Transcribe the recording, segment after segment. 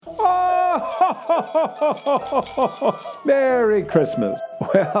Merry Christmas.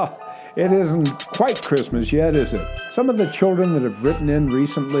 Well, it isn't quite Christmas yet, is it? Some of the children that have written in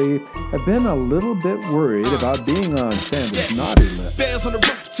recently have been a little bit worried about being on Santa's naughty list. Bells on the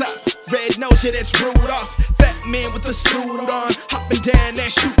rooftop, red nose, yeah, that's Rudolph. Fat man with a suit on, hopping down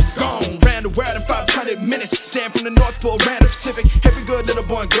that chute, gone. Round the world in 500 minutes. Stand from the North Pole, round the Pacific. Every good little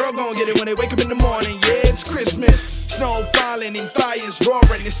boy and girl gon' get it when they wake up in the morning. Yeah, it's Christmas. Snow falling and fires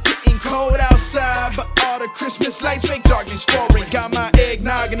roaring. It's getting cold outside, but all the Christmas lights make darkness roaring. Got my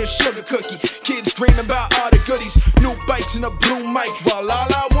eggnog and a sugar cookie. Kids screaming about all the goodies. New bikes and a blue mic. Well, all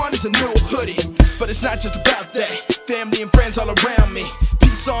I want is a new hoodie. But it's not just about that. Family and friends all around me.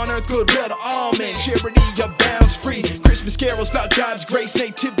 Peace on earth, goodwill to all men. Charity abounds free. Christmas carols about God's grace.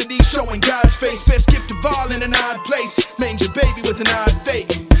 Nativity showing God's face. Best gift of all in an odd place. Manger baby with an odd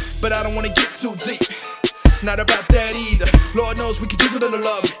fate. But I don't wanna get too deep. Not about that either. Lord knows we could use a little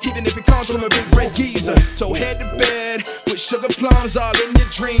love, even if it comes from a big red geezer. So head to bed with sugar plums all in your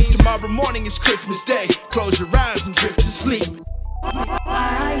dreams. Tomorrow morning is Christmas Day. Close your eyes and drift to sleep.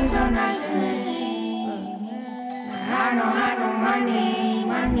 Why are you so nice to me? I know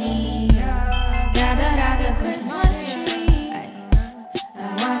money. Gathered at the Christmas tree.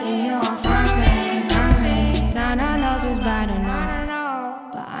 What do you want from me? Santa knows who's bad or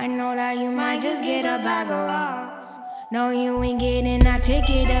not. But I know that you might just get a bag of rocks. No, you ain't getting that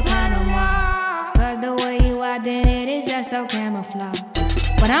ticket to Panama. Cause the way you acting, it is just so camouflage.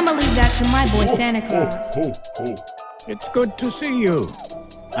 But I'ma leave that to my boy Santa Claus. It's good to see you.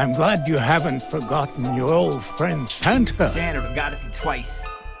 I'm glad you haven't forgotten your old friend Santa. Santa forgot it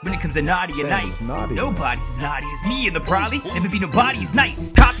twice. When it comes to naughty and nice, nobody's as naughty as me in the probably. Never be nobody as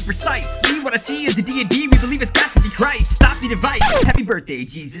nice. Copy precisely what I see is a D&D. We believe it's got to be Christ. Stop the device. Happy birthday,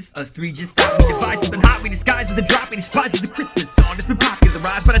 Jesus. Us three just stop the device. Something hot we disguise as a drop. We despise as a Christmas song. It's been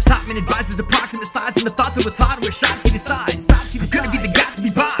popularized by the top man advisors. Approximate size and the thoughts of what's hard. Where shots he decides. I'm gonna be the guy to be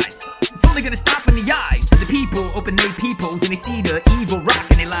biased. It's only gonna stop in the eyes of the people. Open their peepholes and they see the evil rock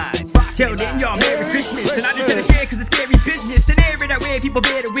in their lives. Till then, y'all, Merry Christmas. And I just had to share cause it's scary business. And every that way people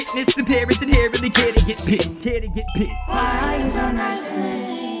bear to witness. And parents in here really care to get pissed. Why are you so nice to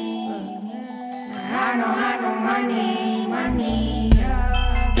me? I know money.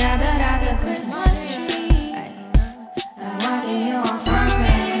 Gathered at the Christmas tree. What do you want from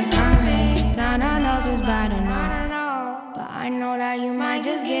me? Santa knows who's bad or not. But I know that you might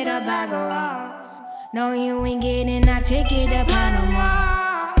just get a bag of rocks. No, you ain't getting that ticket to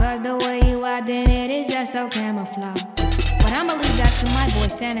Panama. Cause the way you acting, it is just so camouflage. But I'ma leave that to my boy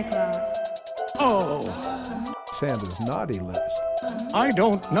Santa Claus. Oh, Santa's naughty list. I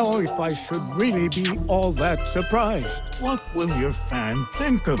don't know if I should really be all that surprised. What will your fan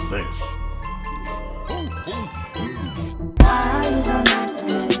think of this?